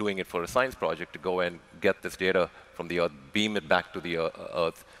doing it for a science project to go and get this data from the Earth, beam it back to the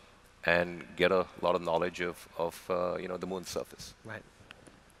Earth, and get a lot of knowledge of the moon's surface. Right.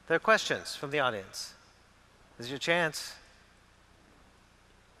 There are questions from the audience. This is your chance.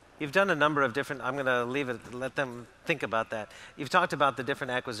 You've done a number of different, I'm going to leave it, let them think about that. You've talked about the different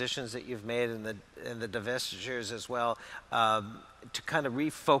acquisitions that you've made and the divestitures as well, to kind of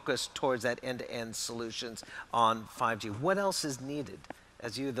refocus towards that end-to-end solutions on 5G. What else is needed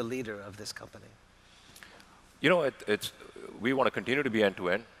as you, the leader of this company? We want to continue to be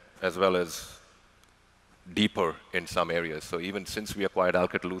end-to-end as well as deeper in some areas. So even since we acquired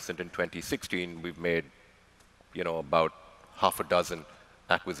Alcatel-Lucent in 2016, we've made about half a dozen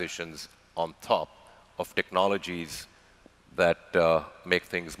acquisitions on top of technologies that make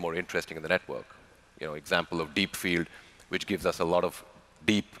things more interesting in the network. Example of deep field, which gives us a lot of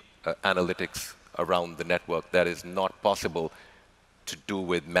deep analytics around the network that is not possible to do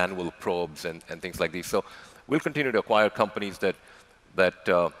with manual probes and things like these. So we'll continue to acquire companies that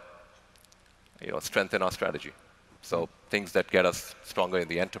strengthen our strategy. So things that get us stronger in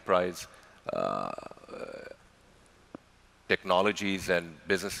the enterprise, technologies and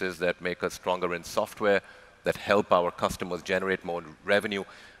businesses that make us stronger in software, that help our customers generate more revenue.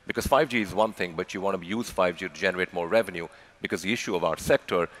 Because 5G is one thing, but you want to use 5G to generate more revenue, because the issue of our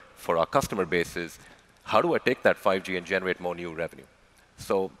sector for our customer base is, how do I take that 5G and generate more new revenue?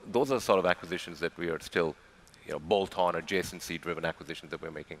 So those are the sort of acquisitions that we are still, bolt-on, adjacency-driven acquisitions that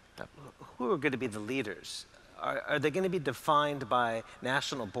we're making happen. Who are going to be the leaders? Are they going to be defined by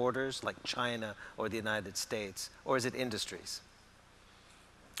national borders like China or the United States, or is it industries?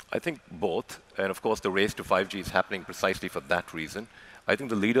 I think both, and of course the race to 5G is happening precisely for that reason. I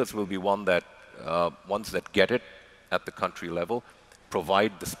think the leaders will be ones that get it at the country level,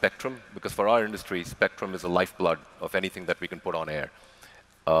 provide the spectrum, because for our industry, spectrum is the lifeblood of anything that we can put on air.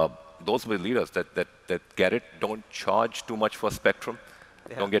 Those will be leaders that get it, don't charge too much for spectrum,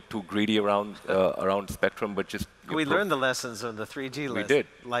 don't get too greedy around spectrum, but just... We learned the lessons of the 3G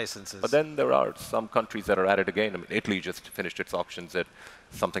licenses. But then there are some countries that are at it again. I mean, Italy just finished its auctions at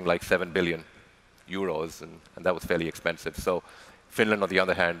something like 7 billion euros, and that was fairly expensive. So Finland, on the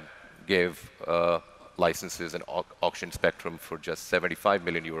other hand, gave licenses and auction spectrum for just 75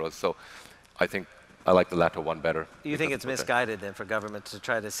 million euros. So I think I like the latter one better. You think it's misguided then for government to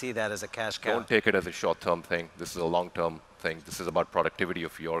try to see that as a cash cow? Don't take it as a short-term thing. This is a long-term thing. This is about productivity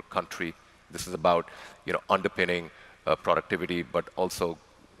of your country. This is about underpinning productivity, but also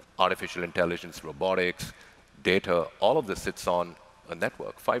artificial intelligence, robotics, data. All of this sits on a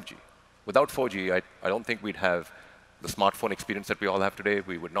network, 5G. Without 4G, I don't think we'd have the smartphone experience that we all have today.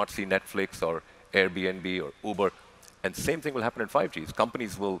 We would not see Netflix or Airbnb or Uber. And same thing will happen in 5G.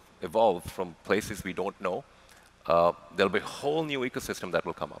 Companies will evolve from places we don't know. There'll be a whole new ecosystem that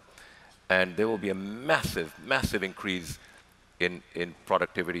will come up. And there will be a massive, massive increase in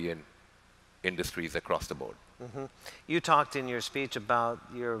productivity in industries across the board. Mm-hmm. You talked in your speech about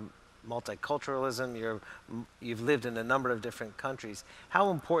your multiculturalism. You've lived in a number of different countries. How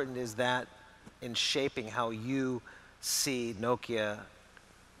important is that in shaping how you see Nokia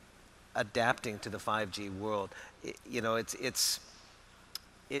adapting to the 5G world? It's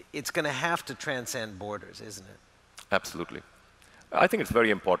going to have to transcend borders, isn't it? Absolutely. I think it's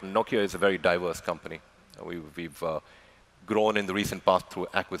very important. Nokia is a very diverse company. We've grown in the recent past through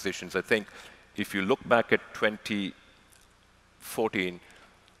acquisitions. I think if you look back at 2014,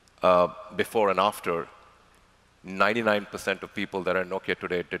 before and after, 99% of people that are Nokia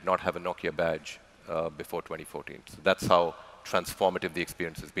today did not have a Nokia badge before 2014. So that's how transformative the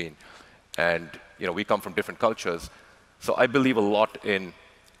experience has been. And we come from different cultures. So I believe a lot in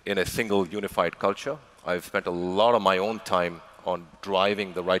a single unified culture. I've spent a lot of my own time on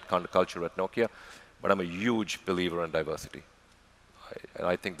driving the right kind of culture at Nokia, but I'm a huge believer in diversity. And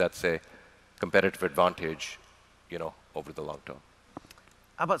I think that's a competitive advantage, over the long term.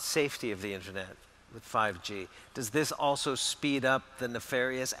 How about safety of the internet with 5G? Does this also speed up the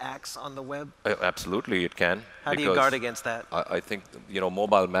nefarious acts on the web? Absolutely, it can. How do you guard against that? I think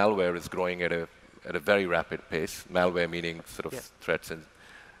mobile malware is growing at a very rapid pace. Malware meaning sort of threats and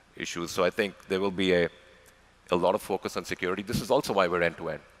issues. So I think there will be a lot of focus on security. This is also why we're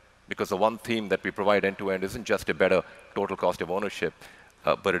end-to-end, because the one theme that we provide end-to-end isn't just a better total cost of ownership,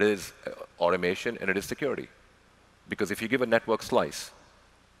 but it is automation and it is security. Because if you give a network slice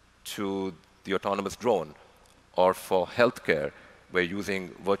to the autonomous drone, or for healthcare, we're using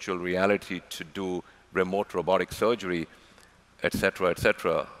virtual reality to do remote robotic surgery, et cetera,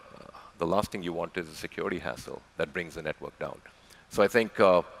 the last thing you want is a security hassle that brings the network down. So I think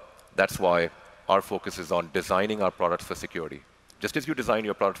that's why our focus is on designing our products for security. Just as you design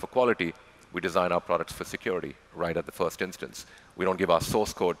your product for quality, we design our products for security right at the first instance. We don't give our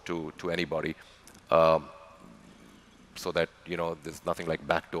source code to anybody so that there's nothing like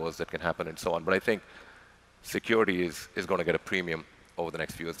backdoors that can happen and so on. But I think security is going to get a premium over the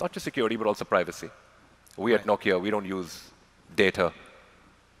next few years. Not just security, but also privacy. We at Nokia, we don't use data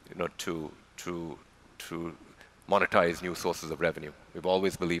to monetize new sources of revenue. We've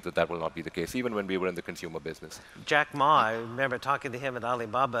always believed that that will not be the case, even when we were in the consumer business. Jack Ma, I remember talking to him at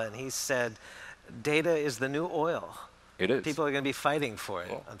Alibaba, and he said, data is the new oil. It is. People are going to be fighting for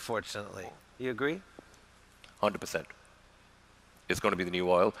it, unfortunately. You agree? 100%. It's going to be the new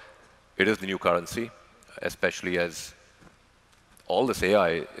oil. It is the new currency, especially as all this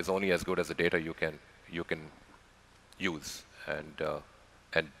AI is only as good as the data you can use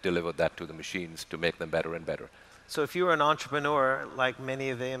and deliver that to the machines to make them better and better. So if you were an entrepreneur, like many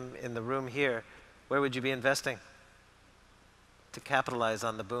of them in the room here, where would you be investing to capitalize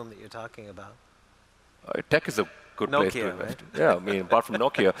on the boom that you're talking about? Tech is a good place to Nokia, invest. right? Yeah, I mean, apart from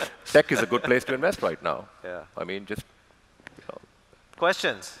Nokia, tech is a good place to invest right now. Yeah. I mean, just,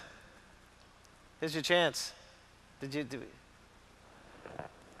 Questions? Here's your chance. Did you do it?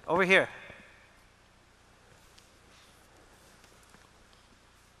 Over here.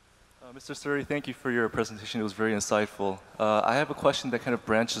 Mr. Suri, thank you for your presentation. It was very insightful. I have a question that kind of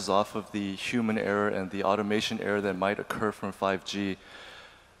branches off of the human error and the automation error that might occur from 5G.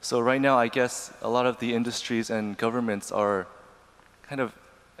 So right now, I guess a lot of the industries and governments are kind of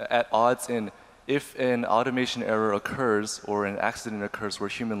at odds in if an automation error occurs or an accident occurs where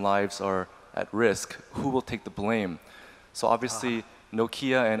human lives are at risk, who will take the blame? So obviously,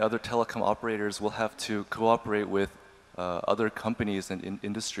 Nokia and other telecom operators will have to cooperate with other companies and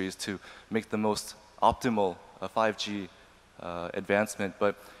industries to make the most optimal 5G advancement.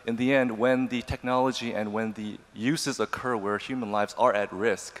 But in the end, when the technology and when the uses occur where human lives are at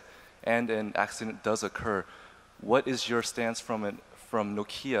risk and an accident does occur, what is your stance from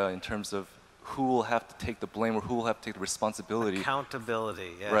Nokia in terms of who will have to take the blame or who will have to take the responsibility?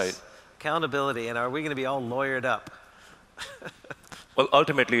 Accountability, yes. Right. Accountability, and are we going to be all lawyered up? well,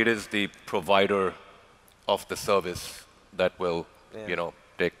 ultimately, it is the provider of the service that will,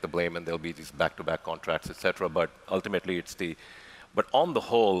 take the blame, and there'll be these back-to-back contracts, et cetera. But ultimately, but on the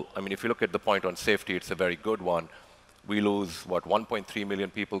whole, I mean, if you look at the point on safety, it's a very good one. We lose, 1.3 million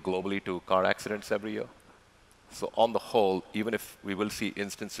people globally to car accidents every year. So on the whole, even if we will see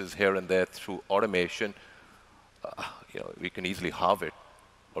instances here and there through automation, we can easily halve it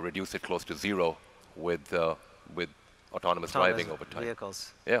or reduce it close to zero with autonomous driving over time.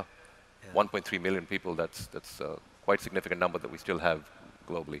 Vehicles. Yeah. 1.3 million people, that's quite a significant number that we still have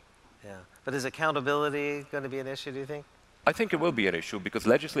globally. Yeah. But is accountability going to be an issue, do you think? I think it will be an issue because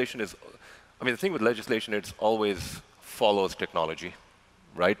legislation is, the thing with legislation, it always follows technology,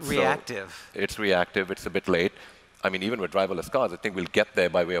 right? Reactive. So it's reactive, it's a bit late. I mean, even with driverless cars, I think we'll get there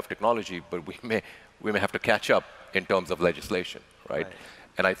by way of technology, but we may have to catch up in terms of legislation, right?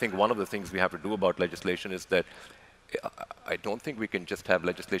 And I think one of the things we have to do about legislation is that I don't think we can just have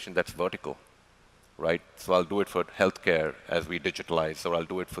legislation that's vertical, right? So I'll do it for healthcare as we digitalize, or I'll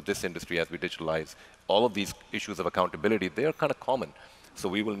do it for this industry as we digitalize. All of these issues of accountability, they are kind of common. So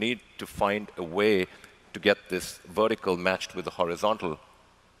we will need to find a way to get this vertical matched with the horizontal.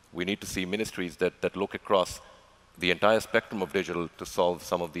 We need to see ministries that look across the entire spectrum of digital to solve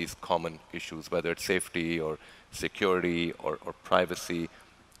some of these common issues, whether it's safety or security or privacy.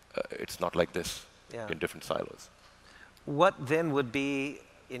 It's not like this in different silos. What then would be,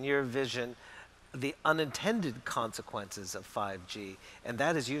 in your vision, the unintended consequences of 5G? And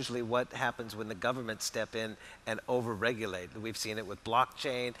that is usually what happens when the government step in and over-regulate. We've seen it with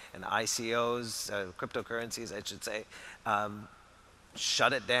blockchain and ICOs, cryptocurrencies, I should say.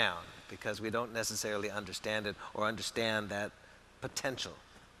 Shut it down because we don't necessarily understand it or understand that potential.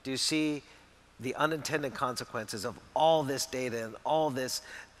 Do you see the unintended consequences of all this data and all this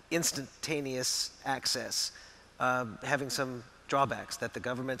instantaneous access having some drawbacks that the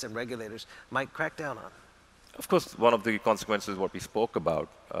governments and regulators might crack down on? Of course, one of the consequences, what we spoke about,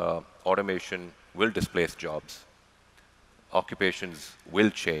 automation will displace jobs. Occupations will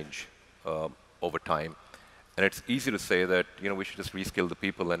change over time. And it's easy to say that we should just reskill the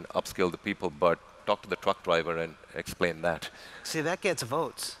people and upskill the people, but talk to the truck driver and explain that. See, that gets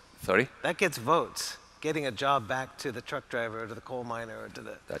votes. Sorry? That gets votes. Getting a job back to the truck driver or to the coal miner or to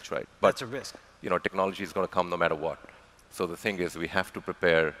the... That's right. But that's a risk. Technology is going to come no matter what. So the thing is, we have to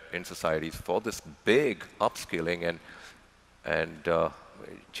prepare in societies for this big upskilling and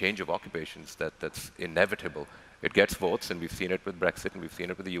change of occupations that's inevitable. It gets votes, and we've seen it with Brexit, and we've seen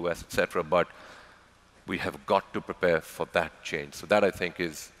it with the US, et cetera, but we have got to prepare for that change. So that, I think,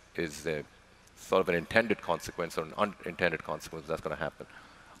 is a sort of an intended consequence or an unintended consequence that's going to happen.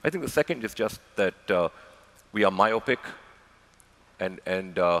 I think the second is just that we are myopic,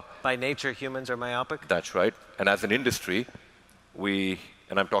 and by nature, humans are myopic? That's right. And as an industry,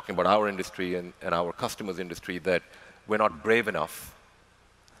 and I'm talking about our industry and our customers' industry, that we're not brave enough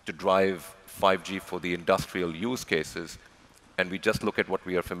to drive 5G for the industrial use cases, and we just look at what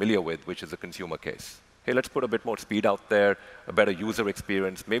we are familiar with, which is a consumer case. Hey, let's put a bit more speed out there, a better user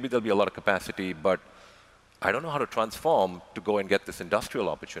experience. Maybe there'll be a lot of capacity, but I don't know how to transform to go and get this industrial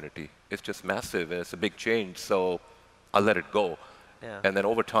opportunity. It's just massive, and it's a big change, so I'll let it go. Yeah. And then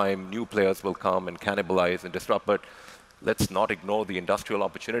over time, new players will come and cannibalize and disrupt. But let's not ignore the industrial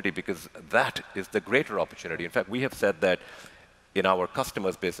opportunity, because that is the greater opportunity. In fact, we have said that in our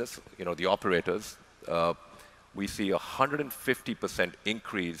customers' business, the operators, we see a 150%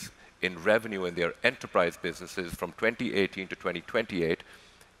 increase in revenue in their enterprise businesses from 2018 to 2028,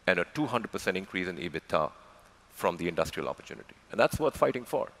 and a 200% increase in EBITDA from the industrial opportunity. And that's worth fighting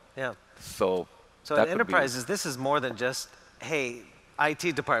for. Yeah. So in enterprises, this is more than just, hey,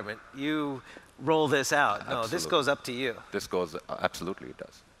 IT department, you roll this out. No, this goes up to you. This goes, absolutely it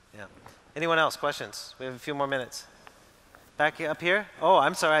does. Yeah. Anyone else? Questions? We have a few more minutes. Back up here? Oh,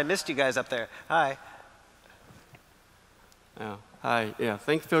 I'm sorry, I missed you guys up there. Hi. Hi,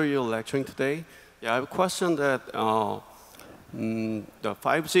 thanks for your lecturing today. I have a question that the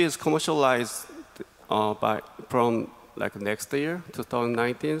 5G is commercialized from like next year,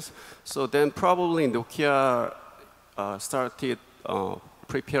 2019. So then probably Nokia started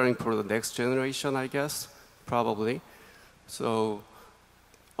preparing for the next generation, I guess, probably. So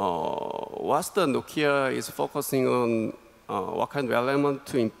what's the Nokia is focusing on, what kind of element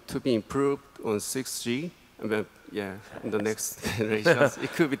to be improved on 6G? And then, in the next generations,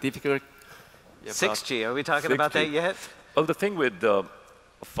 it could be difficult. 6G, are we talking about that yet? Well, the thing with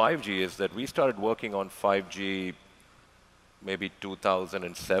 5G is that we started working on 5G maybe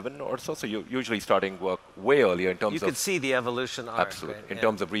 2007 or so. So you're usually starting work way earlier in terms of... You could see the evolution arc. Absolutely, right? In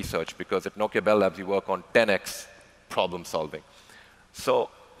terms of research, because at Nokia Bell Labs, you work on 10x problem solving. So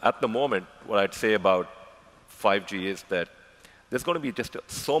at the moment, what I'd say about 5G is that there's going to be just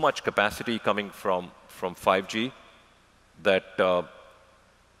so much capacity coming from 5G that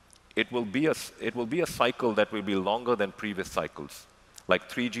it will be a cycle that will be longer than previous cycles. Like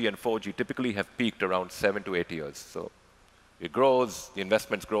 3G and 4G typically have peaked around 7 to 8 years. So it grows, the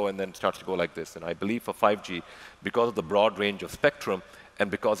investments grow, and then starts to go like this. And I believe for 5G, because of the broad range of spectrum,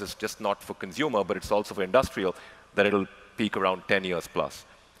 and because it's just not for consumer, but it's also for industrial, that it'll peak around 10 years plus.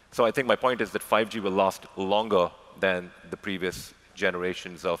 So I think my point is that 5G will last longer than the previous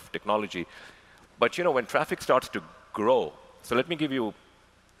generations of technology. But when traffic starts to grow, so let me give you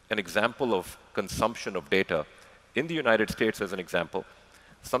an example of consumption of data. In the United States, as an example,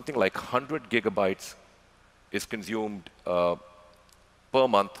 something like 100 gigabytes is consumed per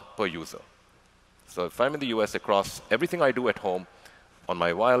month per user. So if I'm in the US, across everything I do at home, on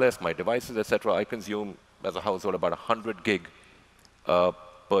my wireless, my devices, et cetera, I consume, as a household, about 100 gig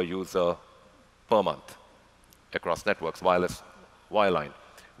per user per month across networks, wireless, wireline.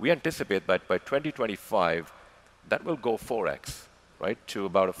 We anticipate that by 2025, that will go 4x, right, to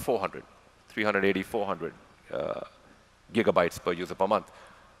about 380, 400 gigabytes per user per month.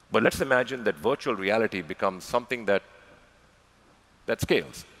 But let's imagine that virtual reality becomes something that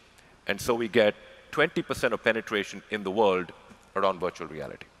scales. And so we get 20% of penetration in the world around virtual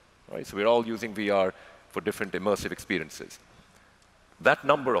reality. Right? So we're all using VR for different immersive experiences. That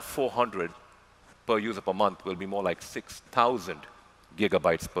number of 400 per user per month will be more like 6,000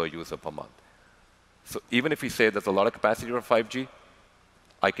 gigabytes per user per month. So even if we say there's a lot of capacity for 5G,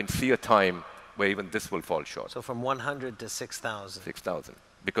 I can see a time where even this will fall short. So from 100 to 6,000. 6,000.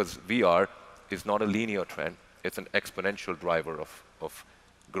 Because VR is not a linear trend. It's an exponential driver of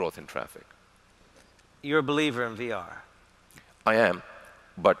growth in traffic. You're a believer in VR. I am,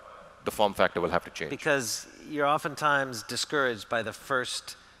 but the form factor will have to change. Because you're oftentimes discouraged by the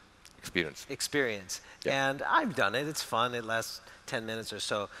first experience. Yeah. And I've done it. It's fun. It lasts 10 minutes or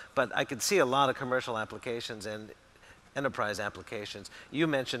so. But I could see a lot of commercial applications and enterprise applications. You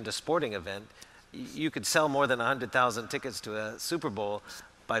mentioned a sporting event. You could sell more than 100,000 tickets to a Super Bowl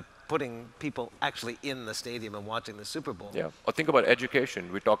by putting people actually in the stadium and watching the Super Bowl. Yeah. Or think about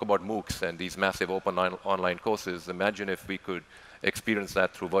education. We talk about MOOCs and these massive open online courses. Imagine if we could experience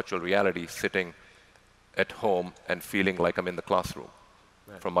that through virtual reality, sitting at home and feeling like I'm in the classroom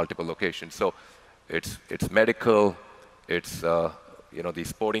from multiple locations. So it's medical, it's these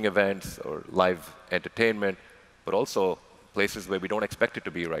sporting events or live entertainment, but also places where we don't expect it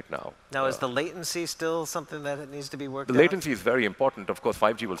to be right now. Now, is the latency still something that it needs to be worked out? The latency is very important. Of course,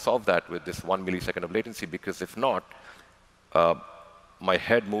 5G will solve that with this 1 millisecond of latency, because if not, my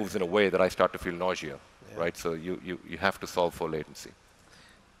head moves in a way that I start to feel nausea, right? So you have to solve for latency.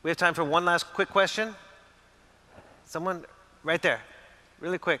 We have time for one last quick question. Someone right there,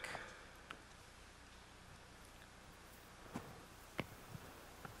 really quick.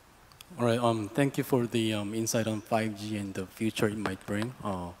 All right. Thank you for the insight on 5G and the future it might bring.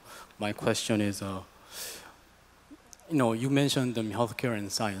 My question is, you mentioned healthcare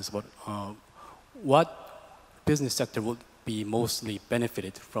and science, but what business sector would be mostly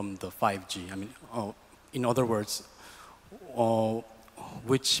benefited from the 5G? I mean, in other words,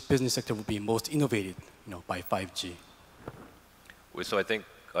 which business sector would be most innovated, by 5G? So I think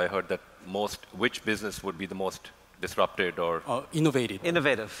I heard that which business would be the most disrupted or innovative.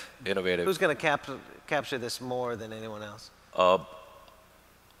 Innovative. Innovative. Who's going to capture this more than anyone else?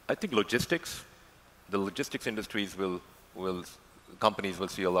 I think logistics. The logistics industries companies will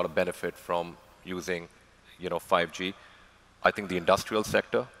see a lot of benefit from using, 5G. I think the industrial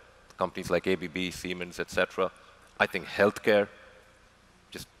sector, companies like ABB, Siemens, etc. I think healthcare,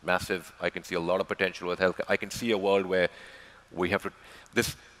 just massive. I can see a lot of potential with healthcare. I can see a world where we have to,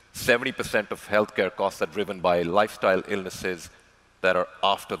 this 70% of healthcare costs are driven by lifestyle illnesses that are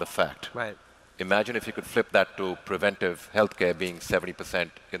after the fact. Right. Imagine if you could flip that to preventive healthcare being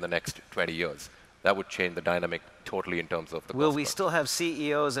 70% in the next 20 years. That would change the dynamic totally in terms of the Will cost we curve. still have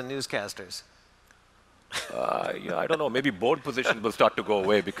CEOs and newscasters? I don't know. Maybe board positions will start to go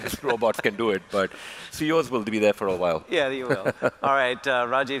away because robots can do it, but CEOs will be there for a while. Yeah, you will. All right,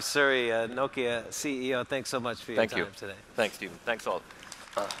 Rajeev Suri, Nokia CEO, thanks so much for your time today. Thanks, Stephen. Thanks all.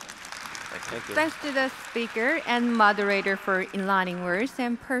 Thank you. Thanks to the speaker and moderator for enlightening words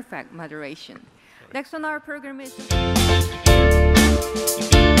and perfect moderation. Next on our program is...